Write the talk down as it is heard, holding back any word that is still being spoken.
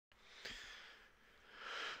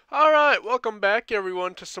Alright, welcome back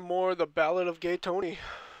everyone to some more of the Ballad of Gay Tony.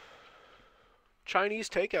 Chinese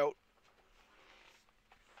takeout.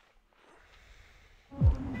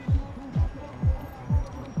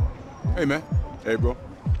 Hey man. Hey bro.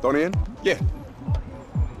 Tony in? Yeah.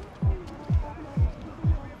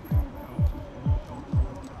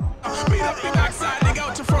 Beat up your backside, dig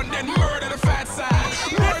out your front, then murder the fat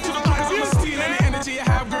side. Murder to the lines, I'ma steal any energy you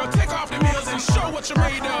have, girl. Take off the meals and show what you're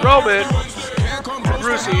made of. Roman. Can't come close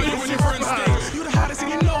Brucey. to you when your friends stay. You the hottest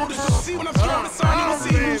and you know this. You see when I'm throwing the sun, you don't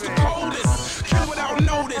see who's the coldest. Kill without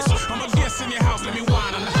notice. I'm a guest in your house, let me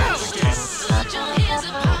whine on the house guest. Put your hands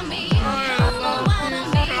upon me, whine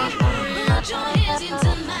on me. Put your hands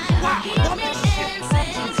into mine, keep me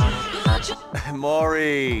dancing. Put your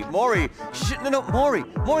Maury, Maury,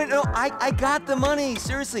 no, I got the money,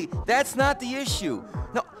 seriously, that's not the issue.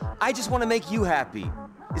 No, I just want to make you happy.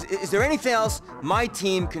 Is there anything else my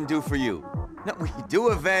team can do for you? No, we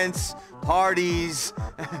do events, parties,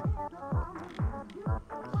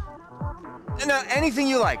 no, anything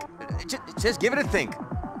you like. Just give it a think.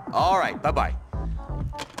 All right, bye-bye.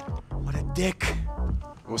 What a dick.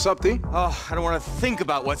 What's up, T? Oh, I don't want to think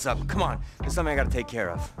about what's up. Come on, there's something I gotta take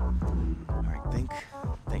care of. All right, think.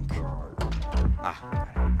 Ah.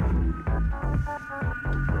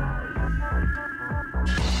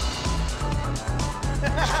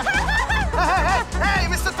 Hey,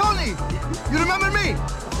 Mr. Tony! You remember me?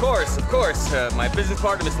 Of course. My business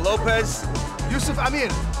partner, Mr. Lopez. Yusuf Amir.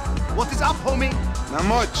 What is up, homie? Not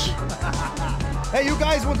much. Hey, you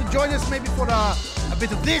guys want to join us maybe for a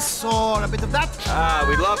bit of this or a bit of that?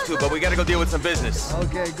 We'd love to, but we gotta go deal with some business.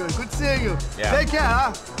 Okay, good. Good seeing you. Yeah. Take care,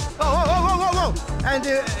 huh? Whoa. And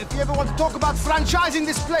if you ever want to talk about franchising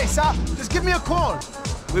this place, huh? Just give me a call.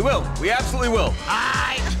 We will. We absolutely will.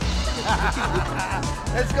 Aye.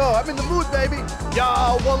 Let's go. I'm in the mood, baby.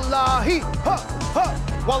 Ya wallahi,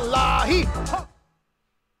 ha, wallahi, ha.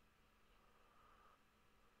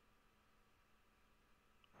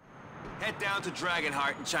 Head down to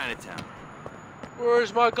Dragonheart in Chinatown.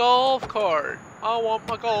 Where's my golf cart? I want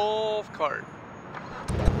my golf cart.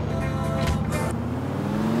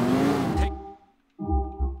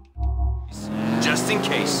 Just in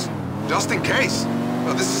case. Just in case.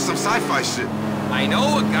 Oh, this is some sci-fi shit. I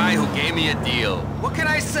know a guy who gave me a deal. What can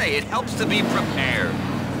I say? It helps to be prepared.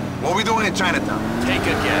 What are we doing in Chinatown? Take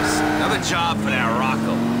a guess. Another job for that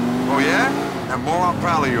Rocco. Oh yeah? And more I'm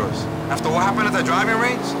proud of yours. After what happened at the driving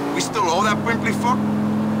range, we still owe that pimply fuck?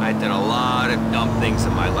 I did a lot of dumb things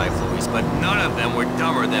in my life, Luis, but none of them were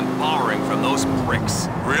dumber than borrowing from those pricks.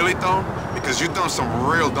 Really, though? Because you've done some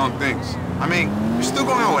real dumb things. I mean, you're still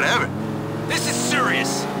going on with Evan. This is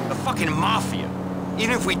serious. The fucking mafia.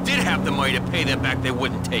 Even if we did have the money to pay them back, they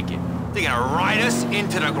wouldn't take it. They're gonna ride us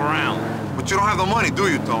into the ground. But you don't have the money, do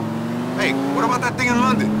you, Tom? Hey, what about that thing in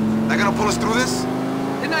London? They gonna pull us through this?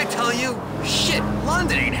 Didn't I tell you? Shit,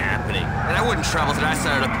 London ain't happening. And I wouldn't travel to that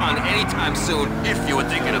side of the pond anytime soon if you were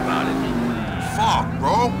thinking about it. Fuck,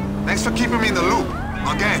 bro. Thanks for keeping me in the loop.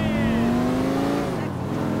 Again.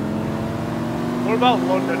 What about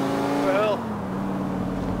London? What the hell?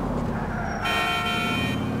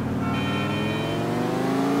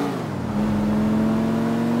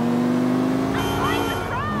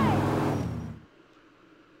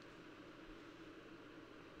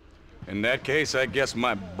 In that case, I guess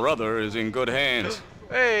my brother is in good hands.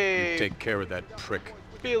 Hey, You take care of that prick.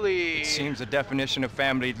 Billy. It seems the definition of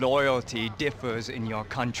family loyalty differs in your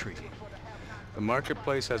country. The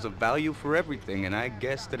marketplace has a value for everything, and I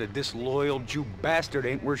guess that a disloyal Jew bastard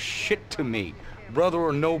ain't worth shit to me, brother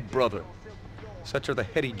or no brother. Such are the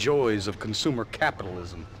heady joys of consumer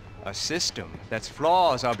capitalism. A system that's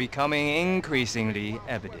flaws are becoming increasingly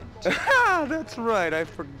evident. Ah, that's right, I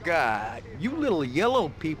forgot. You little yellow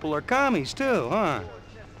people are commies too, huh?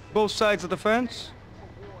 Both sides of the fence?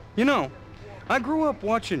 You know, I grew up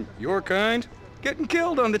watching your kind getting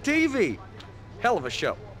killed on the TV. Hell of a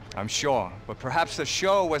show. I'm sure, but perhaps the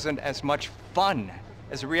show wasn't as much fun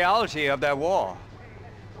as the reality of that war.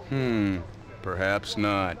 Perhaps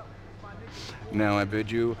not. Now I bid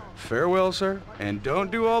you farewell, sir, and don't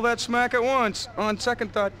do all that smack at once. On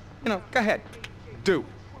second thought, go ahead. Do.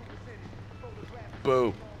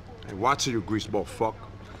 Boo. Hey, watch it, you greaseball fuck.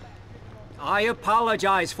 I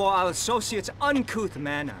apologize for our associate's uncouth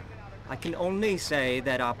manner. I can only say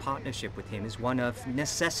that our partnership with him is one of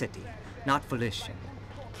necessity, not volition.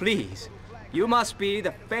 Please, you must be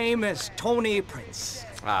the famous Tony Prince.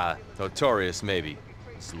 Notorious, maybe.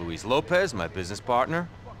 It's Luis Lopez, my business partner.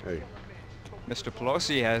 Hey. Mr.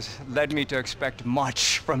 Pelosi has led me to expect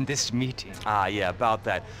much from this meeting. Yeah, about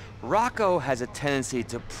that. Rocco has a tendency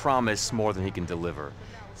to promise more than he can deliver.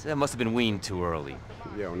 So that must have been weaned too early.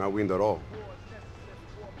 Yeah, we're not weaned at all.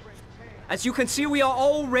 As you can see, we are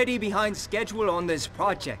already behind schedule on this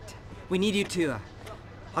project. We need you to,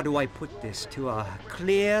 how do I put this, to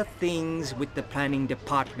clear things with the planning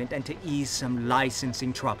department and to ease some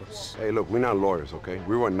licensing troubles. Hey, look, we're not lawyers, okay?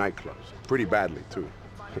 We run nightclubs. Pretty badly, too.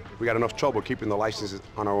 We got enough trouble keeping the licenses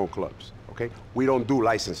on our own clubs, okay? We don't do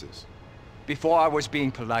licenses. Before I was being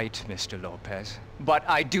polite, Mr. Lopez, but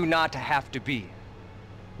I do not have to be.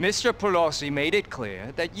 Mr. Pelosi made it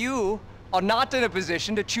clear that you are not in a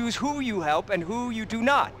position to choose who you help and who you do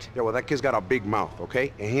not. Yeah, well, that kid's got a big mouth,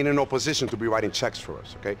 okay? And he ain't in no position to be writing checks for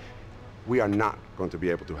us, okay? We are not going to be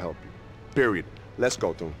able to help you. Period. Let's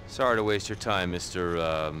go, Tom. Sorry to waste your time,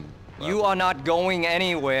 Mr. You are not going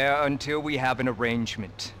anywhere until we have an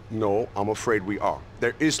arrangement. No, I'm afraid we are.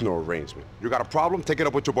 There is no arrangement. You got a problem? Take it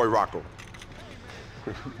up with your boy Rocco.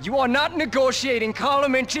 You are not negotiating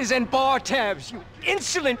column inches and bar tabs, you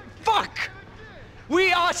insolent fuck!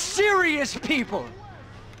 We are serious people!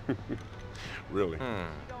 Really?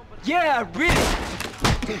 Yeah, really!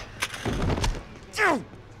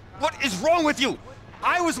 What is wrong with you?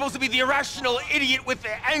 I was supposed to be the irrational idiot with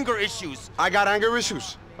the anger issues. I got anger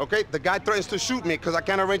issues, okay? The guy threatens to shoot me because I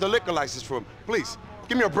can't arrange a liquor license for him. Please,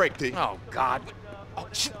 give me a break, T. Oh, God. Oh,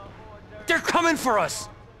 shit. They're coming for us!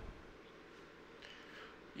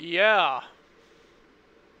 Yeah.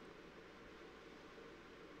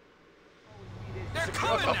 They're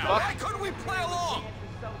coming now. Why couldn't we play along?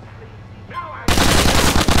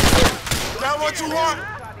 Is that what you want?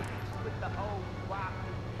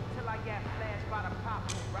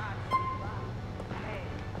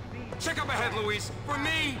 Check up ahead, Luis. For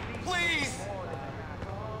me, please.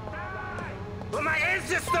 For my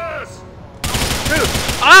ancestors. Shoot!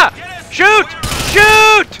 Ah! Shoot!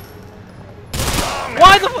 Shoot!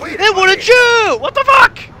 Why the fuck? It wouldn't shoot! What the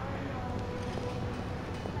fuck?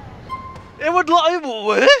 It would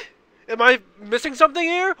what? Am I missing something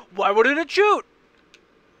here? Why wouldn't it shoot?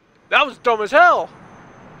 That was dumb as hell.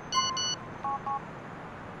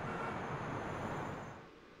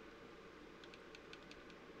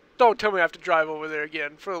 Don't tell me I have to drive over there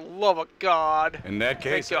again. For the love of God. In that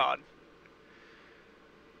case, thank God.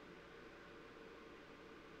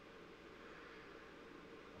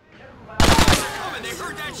 They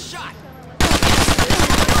heard that shot.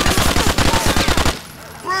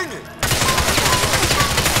 Bring it!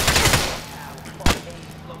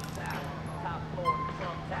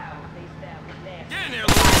 Get in there,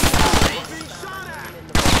 Luis.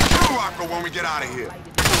 Kill Rocco when we get out of here.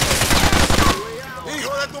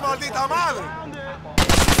 Hijo de tu maldita madre!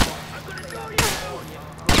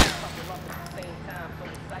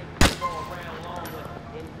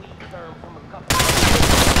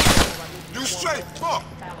 You straight, fuck!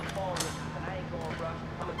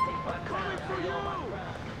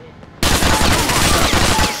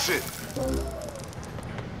 Shit. No,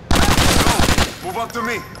 move up to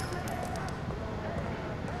me.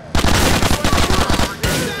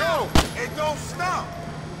 Yo, it don't stop.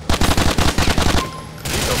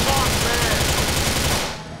 He's a boss, man.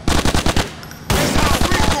 That's how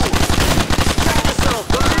we do it. Check yourself,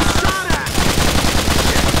 bro. You shot at.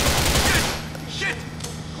 Shit.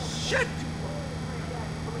 Shit.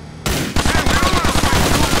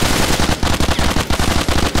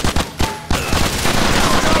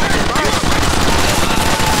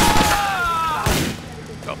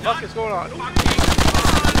 What the fuck is going on?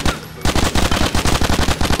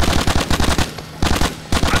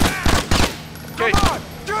 Okay,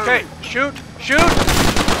 okay, shoot, shoot!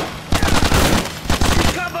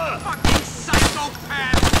 Cover! Fucking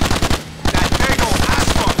psychopath! That Dago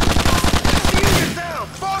asshole. See yourself.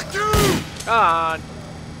 Fuck you! Come on.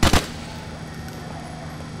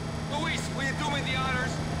 Luis, will you do me the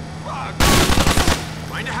honors? Fuck!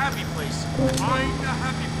 Find a happy place. Find a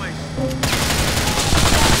happy place.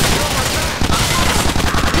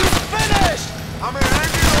 Finished! I'm an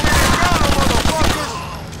angry Dominicano, motherfuckers!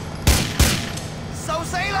 So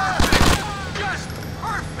sailor! Just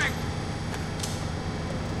perfect!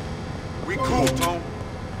 We cool, Tone.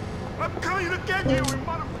 I'm coming to get you,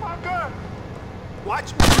 motherfucker!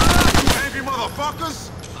 Watch me, you angry motherfuckers!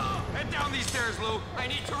 Head down these stairs, Lou. I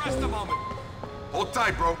need to rest a moment. Hold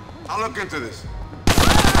tight, bro. I'll look into this.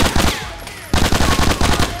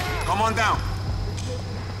 Come on down.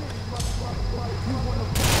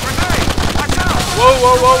 Whoa,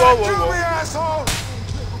 whoa, whoa, whoa, whoa, Kill whoa. me, asshole!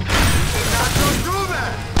 You did not just do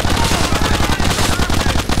that!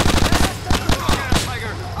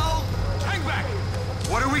 Tiger, I'll hang back.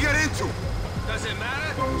 What did we get into? Does it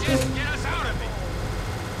matter? Just get us out of it.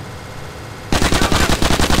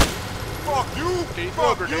 Fuck you! Okay,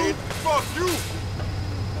 throw a Fuck you! grenade. Fuck you!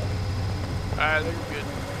 Alright, they're good.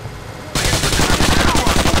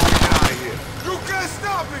 You can't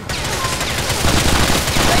stop me!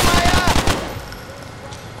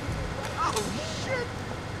 Oh, shit!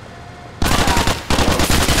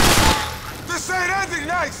 This ain't ending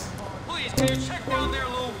nice! Please, can you check down there,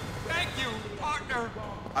 Lou? Thank you, partner.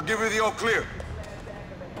 I'll give you the all clear.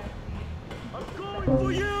 I'm going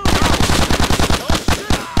for you!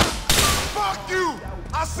 Fuck you!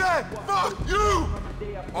 I said, fuck you!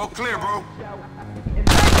 All clear, bro.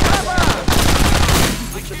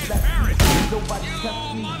 I can't bear it! You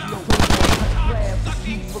motherfucking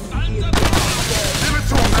sucking sons of... Give it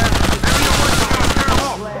to him, man. Maybe your words are gonna scare him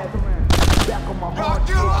off. Y'all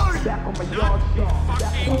get out of here!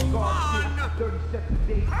 Fucking fun!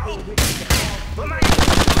 Help!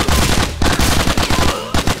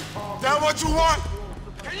 That what you want?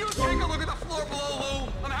 Can you take a look at the floor below, Lou?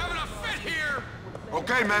 I'm having a fit here!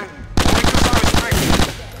 Okay, man. Only 'cause I respect you.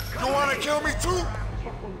 You wanna kill me too?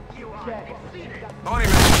 Tony,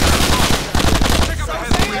 man. Pick up a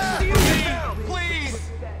head, Luis! Please!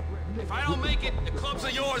 If I don't make it, the clubs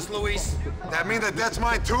are yours, Luis. That mean that that's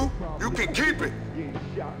mine too? You can keep it.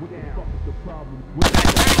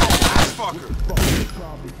 Ass fucker.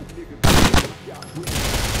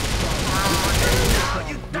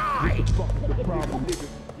 You die!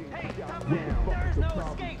 Hey, there's no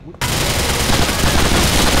escape!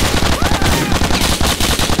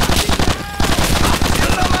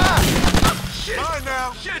 Mine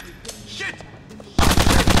now. Shit! Shit!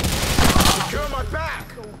 Secure my back.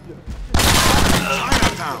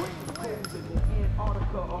 Chinatown.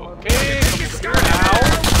 Okay, you're out.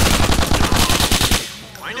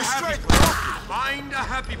 Find a happy place. Find a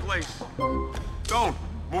happy place. Don't.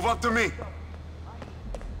 Move up to me.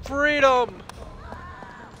 Freedom!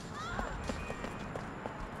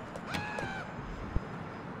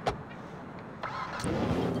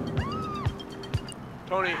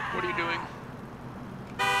 Tony, what are you doing?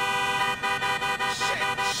 Shit!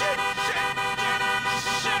 Shit! Shit!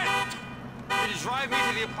 Shit! Can you drive me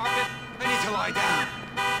to the apartment? I need to lie down.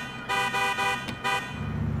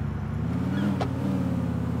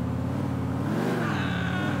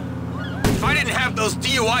 If I didn't have those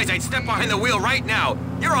DUIs, I'd step behind the wheel right now.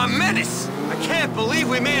 You're a menace! I can't believe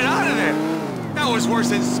we made it out of there! That was worse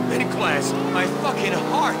than spin class. My fucking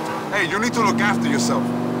heart! Hey, you need to look after yourself.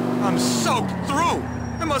 I'm soaked through!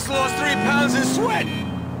 I must have lost 3 pounds in sweat!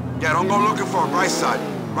 Yeah, don't go looking for a bright side.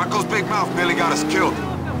 Rocco's big mouth nearly got us killed.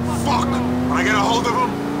 Fuck! When I get a hold of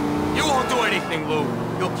him... You won't do anything, Lou.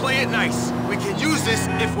 You'll play it nice. We can use this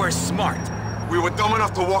if we're smart. We were dumb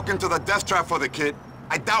enough to walk into the death trap for the kid.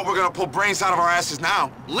 I doubt we're gonna pull brains out of our asses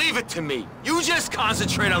now. Leave it to me. You just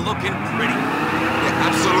concentrate on looking pretty. Yeah,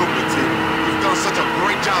 absolutely, T. You've done such a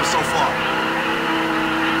great job so far.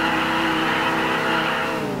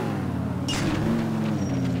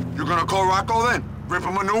 You gonna call Rocco then? Rip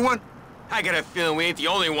him a new one? I got a feeling we ain't the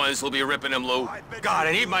only ones who'll be ripping him, Lou. God,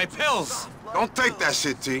 I need my pills. Don't take that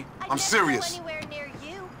shit, T. I'm serious. Anywhere near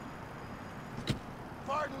you.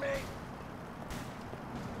 Pardon me.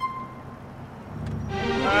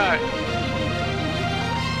 Alright.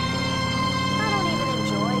 I don't even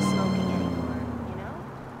enjoy smoking anymore, you know?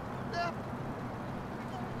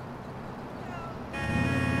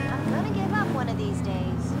 I'm gonna give up one of these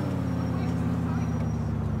days.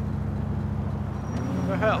 What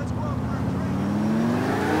the hell?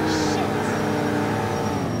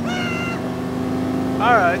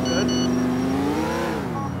 Alright, then.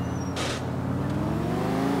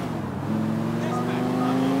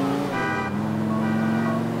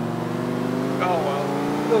 Oh well,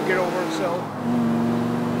 he'll get over himself.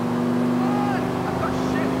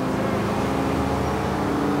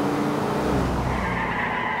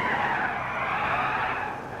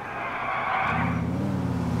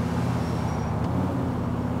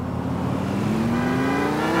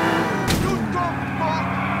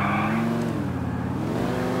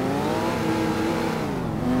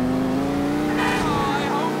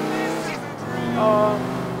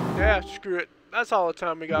 Yeah, screw it. That's all the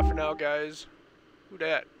time we got for now, guys. Who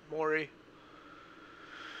dat? Maury.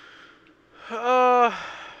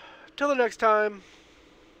 Till the next time.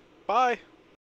 Bye.